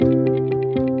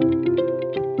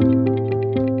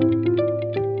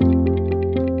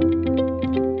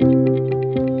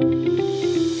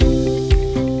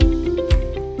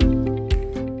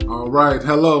right.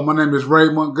 Hello, my name is Ray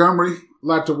Montgomery. I'd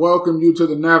like to welcome you to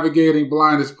the Navigating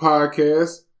Blindness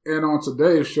podcast. And on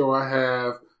today's show, I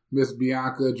have Miss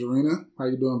Bianca Jarina. How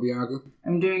you doing, Bianca?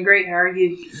 I'm doing great. How are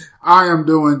you? I am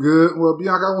doing good. Well,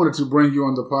 Bianca, I wanted to bring you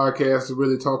on the podcast to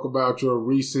really talk about your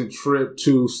recent trip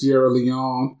to Sierra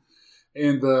Leone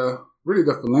and the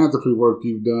philanthropy work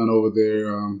you've done over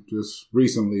there just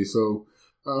recently. So,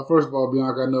 first of all,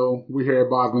 Bianca, I know we're here at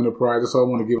Bosma Enterprises, so I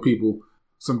want to give people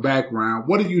some background.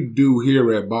 What do you do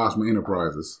here at Bosma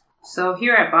Enterprises? So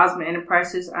here at Bosma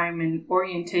Enterprises, I'm an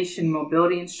orientation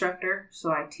mobility instructor.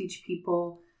 So I teach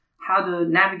people how to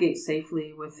navigate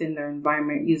safely within their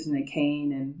environment using a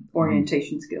cane and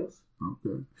orientation skills.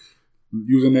 Okay.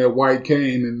 Using that white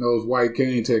cane and those white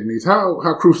cane techniques,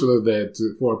 how crucial is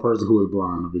that for a person who is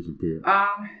blind or vision impaired?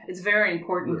 It's very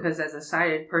important because as a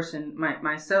sighted person,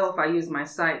 myself, I use my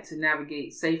sight to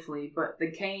navigate safely, but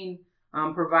the cane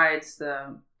provides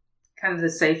the kind of the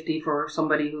safety for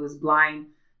somebody who is blind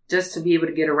just to be able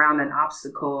to get around an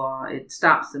obstacle. It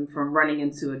stops them from running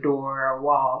into a door or a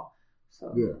wall.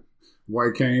 So yeah,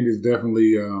 white cane is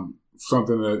definitely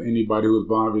something that anybody who is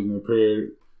blind, vision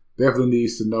impaired definitely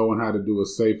needs to know and how to do it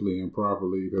safely and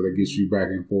properly because it gets you back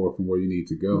and forth from where you need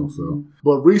to go. Mm-hmm. So,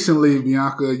 but recently,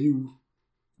 Bianca, you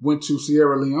went to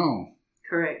Sierra Leone.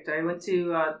 Correct. I went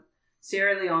to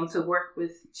Sierra Leone to work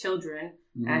with children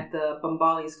at the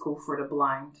Bambali School for the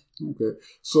Blind. Okay.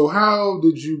 So how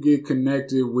did you get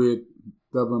connected with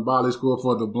the Bambali School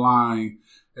for the Blind,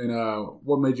 and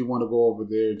what made you want to go over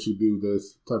there to do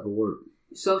this type of work?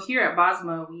 So here at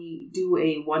Bosma, we do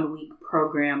a 1-week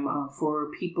program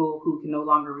for people who can no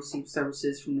longer receive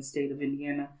services from the state of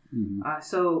Indiana. Mm-hmm.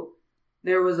 So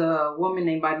there was a woman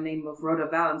named by the name of Rhoda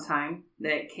Valentine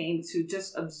that came to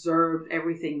just observe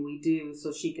everything we do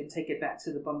so she could take it back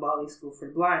to the Bambali School for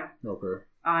the Blind. Okay.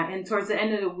 And towards the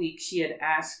end of the week, she had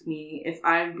asked me if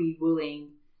I'd be willing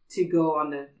to go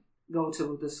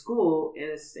to the school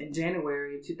in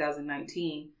January of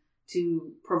 2019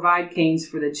 to provide canes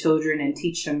for the children and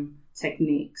teach them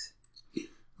techniques.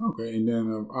 Okay, and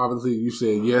then obviously you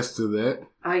said yes to that.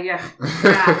 Yeah.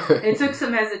 It took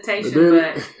some hesitation,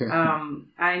 but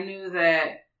I knew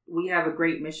that we have a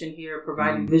great mission here,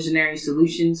 providing visionary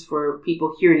solutions for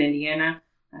people here in Indiana.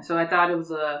 So I thought it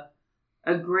was a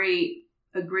great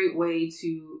way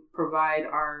to provide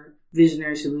our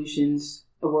visionary solutions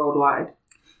worldwide.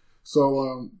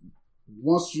 So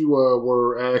once you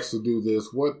were asked to do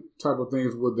this, what type of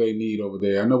things would they need over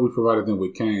there? I know we provided them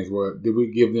with canes. Did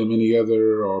we give them any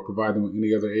other or provide them with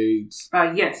any other aids?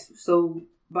 Yes. So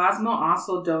Bosma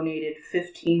also donated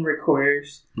 15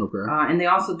 recorders. Okay. And they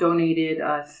also donated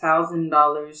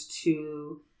 $1,000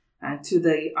 to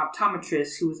the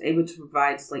optometrist who was able to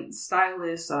provide slate and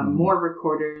stylus, more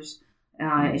recorders.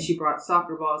 And she brought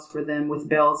soccer balls for them with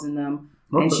bells in them.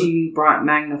 Okay. And she brought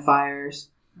magnifiers.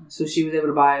 So she was able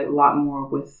to buy a lot more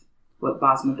with what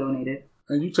Bosma donated.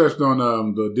 And you touched on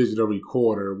the digital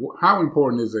recorder. How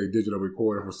important is a digital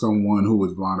recorder for someone who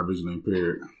is blind or visually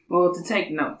impaired? Well, to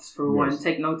take notes, for one.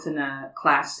 Take notes in a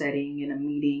class setting, in a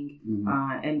meeting,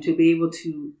 and to be able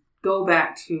to go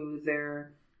back to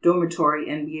their dormitory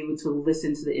and be able to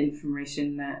listen to the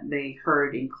information that they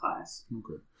heard in class.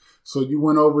 Okay. So you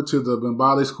went over to the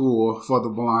Bambali School for the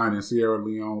Blind in Sierra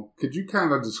Leone. Could you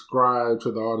kind of describe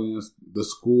to the audience the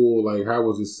school? Like, how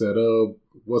was it set up?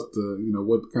 What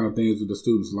kind of things did the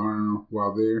students learn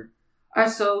while there?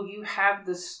 So you have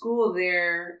the school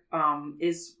there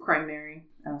is primary.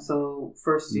 So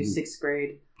first through 6th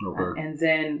grade. Okay. And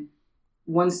then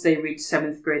once they reach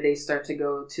 7th grade, they start to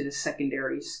go to the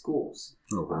secondary schools.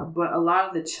 Okay. But a lot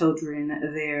of the children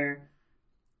there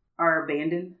are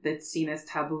abandoned. That's seen as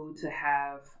taboo to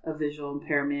have a visual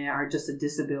impairment or just a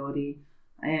disability.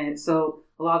 And so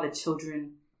a lot of the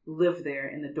children live there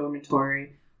in the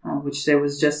dormitory, which there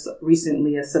was just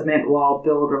recently a cement wall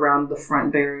built around the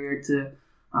front barrier to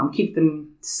keep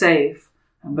them safe.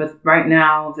 But right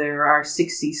now there are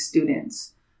 60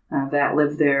 students that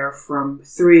live there from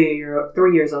 3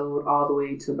 years old all the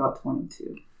way to about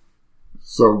 22.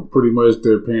 So pretty much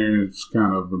their parents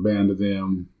kind of abandoned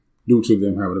them due to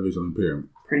them having a visual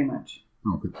impairment. Pretty much.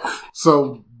 Okay.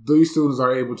 So these students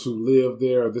are able to live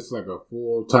there? This is like a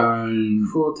full-time?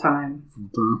 Full-time.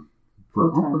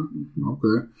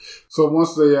 Okay. So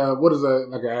once they, what is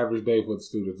like an average day for the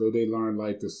students? Do they learn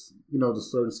like this, the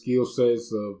certain skill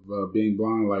sets of being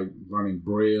blind, like learning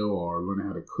Braille or learning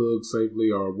how to cook safely,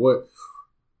 or what?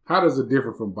 How does it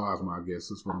differ from Bosma, I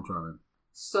guess, is what I'm trying to.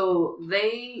 So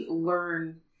they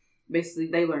learn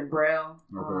Braille.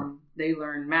 Okay. They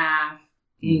learn math,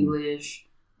 English,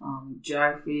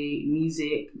 geography,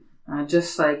 music.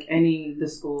 just like any of the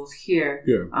schools here.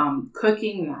 Yeah.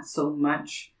 Cooking, not so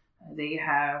much. They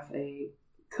have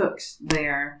cooks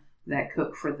there that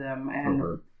cook for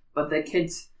them, but the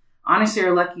kids honestly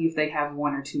are lucky if they have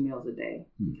 1 or 2 meals a day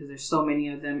because there's so many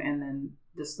of them, and then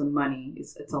just the money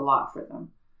it's a lot for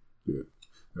them. Yeah,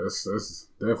 that's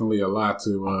definitely a lot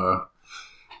to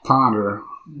ponder.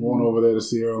 Going over there to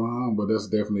Sierra Leone, but that's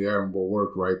definitely admirable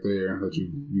work right there that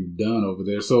you've done over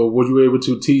there. So, were you able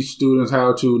to teach students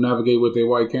how to navigate with their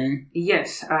white cane?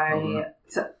 Yes,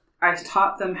 I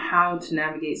taught them how to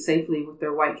navigate safely with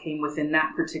their white cane within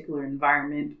that particular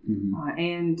environment.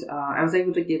 And I was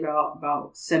able to give out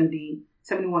about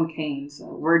 71 canes.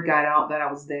 Word got out that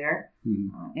I was there.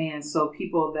 And so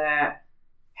people that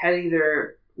had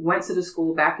either went to the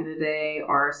school back in the day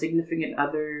or significant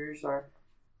others or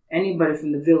anybody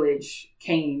from the village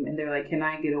came and they're like, can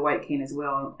I get a white cane as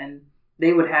well? And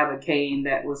they would have a cane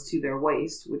that was to their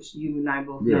waist, which you and I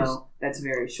both know that's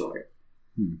very short.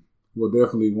 We'll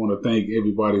definitely want to thank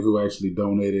everybody who actually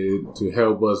donated to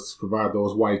help us provide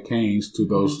those white canes to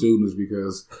those students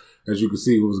because, as you can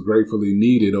see, it was gratefully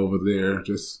needed over there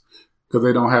just because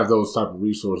they don't have those type of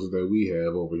resources that we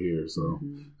have over here. So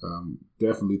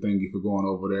definitely thank you for going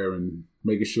over there and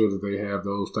making sure that they have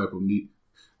those type of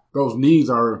those needs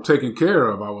are taken care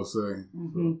of, I would say.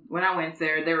 So. When I went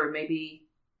there were maybe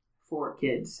 4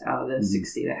 kids out of the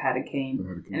 60 that had a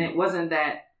cane. And it wasn't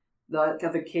that the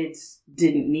other kids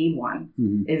didn't need one.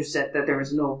 It was that there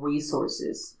was no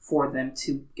resources for them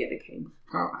to get a cane.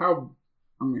 How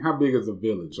big is the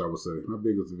village, I would say? How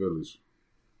big is the village?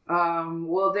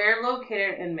 Well, they're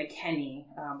located in McKinney,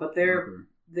 but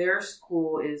their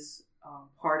school is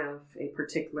part of a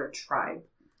particular tribe.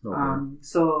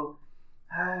 So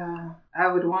I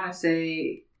would want to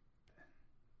say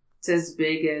it's as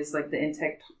big as like the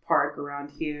Intech Park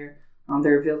around here,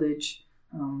 their village.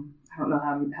 I don't know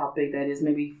how big that is,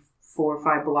 maybe 4 or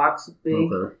 5 blocks big.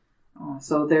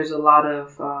 So there's a lot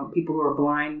of people who are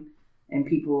blind and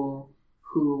people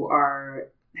who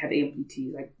have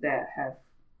amputees like that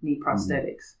need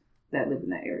prosthetics that live in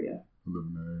that area.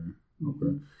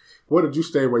 Okay. Where did you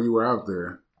stay while you were out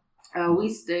there?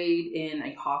 We stayed in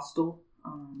a hostel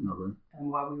and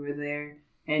while we were there.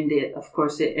 And it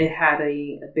had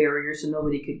a barrier so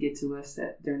nobody could get to us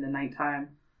during the nighttime.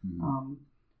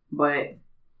 But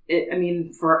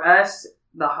for us,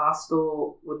 the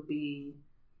hostel would be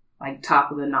like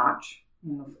top of the notch,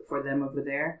 for them over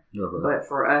there. But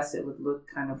for us, it would look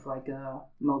kind of like a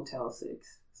Motel 6.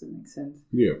 Does that make sense?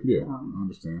 Yeah, I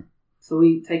understand. So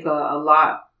we take a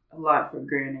lot for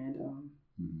granted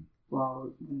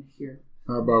while we're here.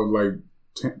 How about like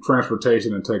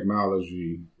transportation and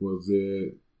technology? Was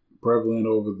it prevalent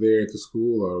over there at the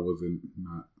school, or was it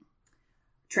not?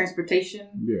 Transportation?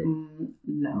 Yeah.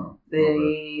 No.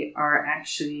 They are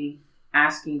actually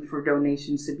asking for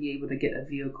donations to be able to get a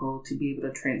vehicle to be able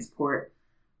to transport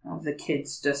the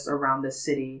kids just around the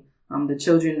city. The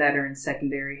children that are in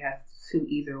secondary have to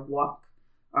either walk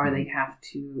or they have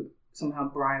to somehow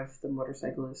bribe the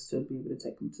motorcyclists to be able to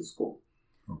take them to school.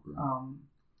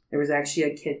 There was actually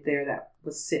a kid there that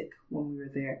was sick when we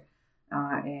were there.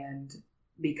 And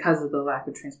because of the lack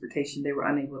of transportation, they were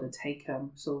unable to take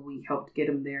him. So we helped get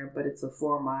him there, but it's a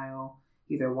 4-mile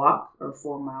either walk or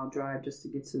 4-mile drive just to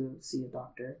get to see a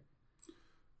doctor.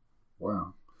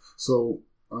 Wow. So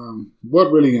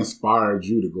what really inspired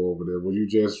you to go over there? Were you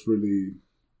just really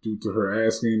due to her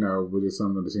asking, or was it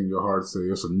something that's in your heart say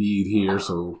there's a need here,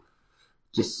 so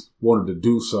just wanted to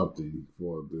do something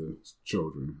for the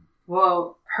children?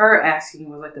 Well, her asking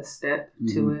was like a step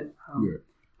to it.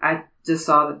 I just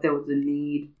saw that there was a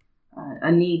need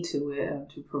to it,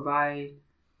 to provide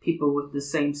people with the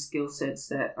same skill sets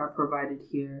that are provided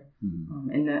here,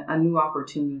 and a new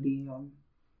opportunity.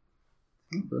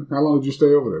 Okay. How long did you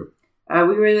stay over there?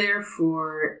 We were there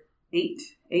for 8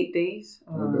 days.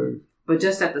 But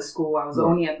just at the school. I was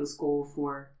only at the school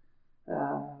for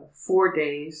 4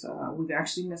 days. We've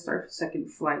actually missed our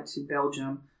second flight to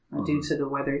Belgium due to the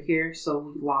weather here, so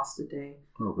we lost a day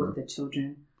with the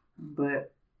children.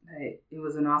 But it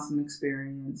was an awesome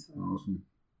experience.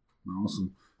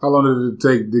 Awesome. How long did it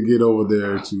take to get over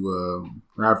there to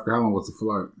Africa? How long was the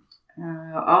flight?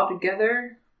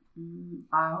 Altogether,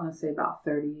 I want to say about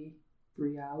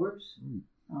 33 hours.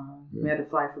 We had to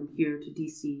fly from here to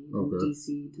D.C., and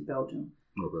D.C. to Belgium,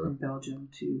 and Belgium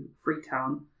to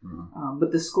Freetown.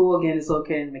 But the school, again, is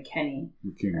located in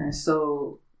McKinney.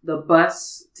 So the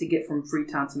bus to get from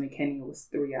Freetown to McKinney was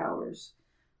 3 hours.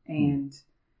 And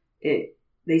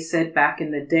they said back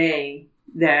in the day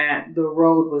that the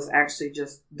road was actually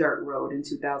just dirt road in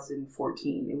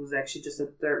 2014. It was actually just a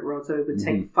dirt road, so it would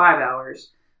take 5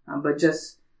 hours. But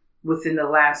just within the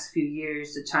last few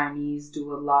years, the Chinese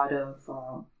do a lot of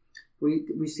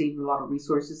receive a lot of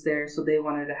resources there, so they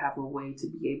wanted to have a way to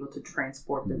be able to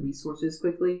transport the resources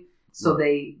quickly. So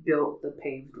they built the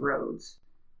paved roads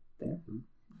there.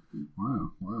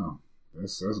 Wow.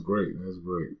 That's great. That's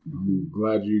great. I'm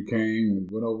glad you came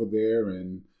and went over there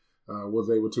and was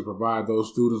able to provide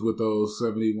those students with those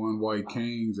 71 white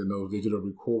canes and those digital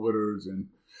recorders and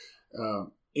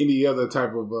any other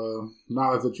type of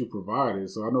knowledge that you provided.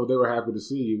 So I know they were happy to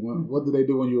see you. What did they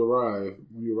do when you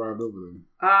arrived over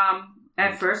there?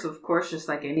 At first, of course, just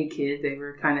like any kid, they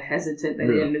were kind of hesitant. They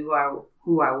didn't know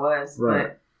who I was. Right.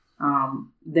 But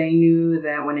they knew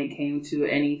that when it came to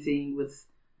anything with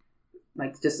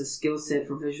like just a skill set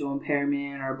for visual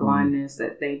impairment or blindness,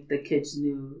 that the kids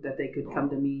knew that they could come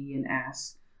to me and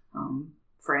ask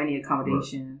for any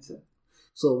accommodations. Right.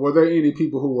 So were there any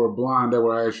people who were blind that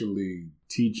were actually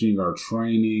teaching or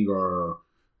training or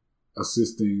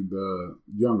assisting the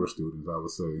younger students, I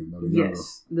would say?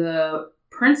 Yes. The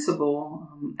principal,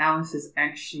 Alice, is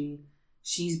actually,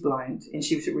 she's blind, and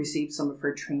she received some of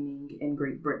her training in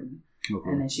Great Britain. Okay.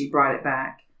 And then she brought it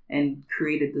back and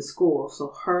created the school.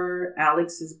 So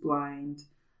Alex is blind,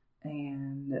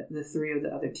 and the three of the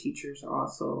other teachers are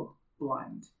also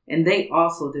blind. And they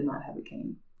also did not have a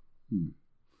cane.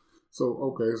 So,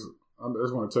 okay, so I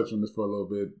just want to touch on this for a little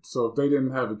bit. So if they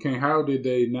didn't have a cane, how did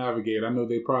they navigate? I know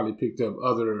they probably picked up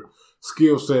other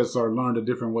skill sets or learned a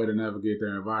different way to navigate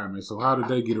their environment. So how did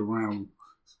they get around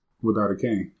without a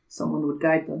cane? Someone would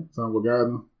guide them. Someone would guide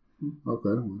them? Mm-hmm.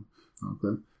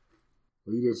 Okay.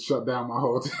 Well, you just shut down my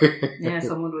whole thing. Yeah,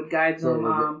 someone would guide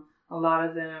them. A lot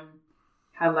of them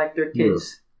had like their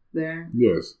kids there.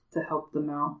 Yes. To help them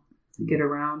out, to get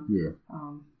around. Yeah.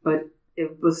 But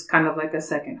it was kind of like a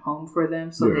second home for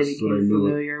them, so they became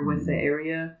familiar with the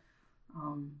area.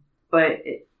 But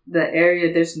the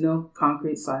area, there's no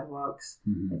concrete sidewalks.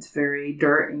 Mm-hmm. It's very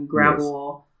dirt and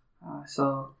gravel,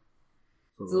 so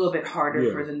it's a little bit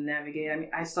harder for them to navigate. I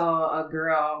mean, I saw a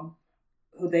girl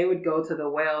who they would go to the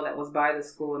well that was by the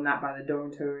school and not by the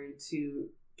dormitory to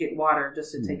get water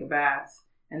just to take a bath,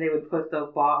 and they would put the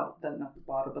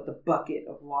bucket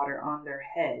of water on their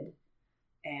head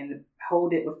and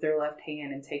hold it with their left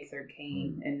hand and take their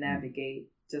cane and navigate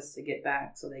just to get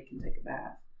back so they can take a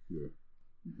bath. Yeah.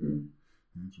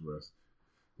 Interesting.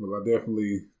 Well, I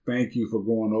definitely thank you for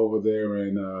going over there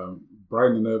and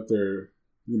brightening up their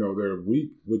week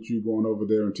with you going over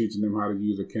there and teaching them how to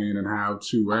use a cane and how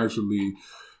to actually,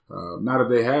 now that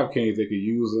they have canes, they can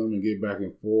use them and get back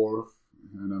and forth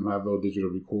and have those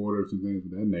digital recorders and things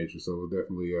of that nature. So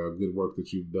definitely good work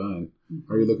that you've done.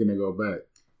 Mm-hmm. Are you looking to go back?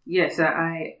 Yes,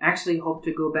 I actually hope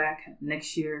to go back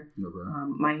next year.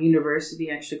 Okay. My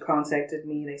university actually contacted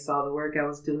me. They saw the work I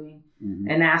was doing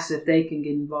and asked if they can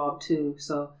get involved too.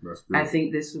 So I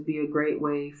think this would be a great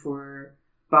way for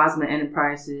Bosma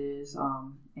Enterprises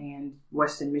and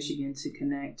Western Michigan to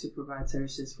connect to provide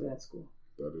services for that school.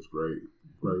 That is great.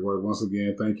 Great work. Once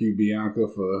again, thank you, Bianca,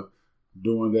 for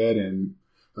doing that and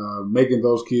making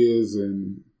those kids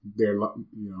and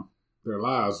their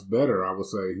lives better, I would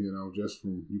say, just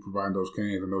from you providing those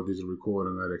canes and no digital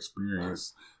recording, that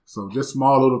experience. So just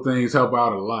small little things help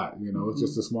out a lot. It's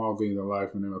just a small thing in life.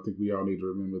 And then I think we all need to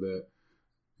remember that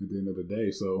at the end of the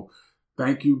day. So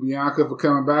thank you, Bianca, for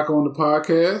coming back on the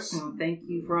podcast. Thank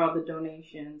you for all the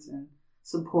donations and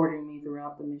supporting me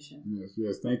throughout the mission.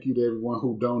 Yes. Thank you to everyone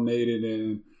who donated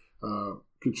and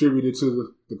contributed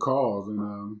to the cause.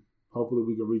 And hopefully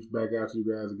we can reach back out to you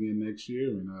guys again next year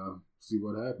and see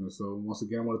what happens. So once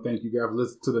again, I want to thank you guys for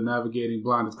listening to the Navigating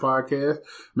Blindness podcast.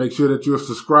 Make sure that you're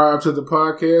subscribed to the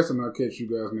podcast, and I'll catch you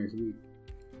guys next week.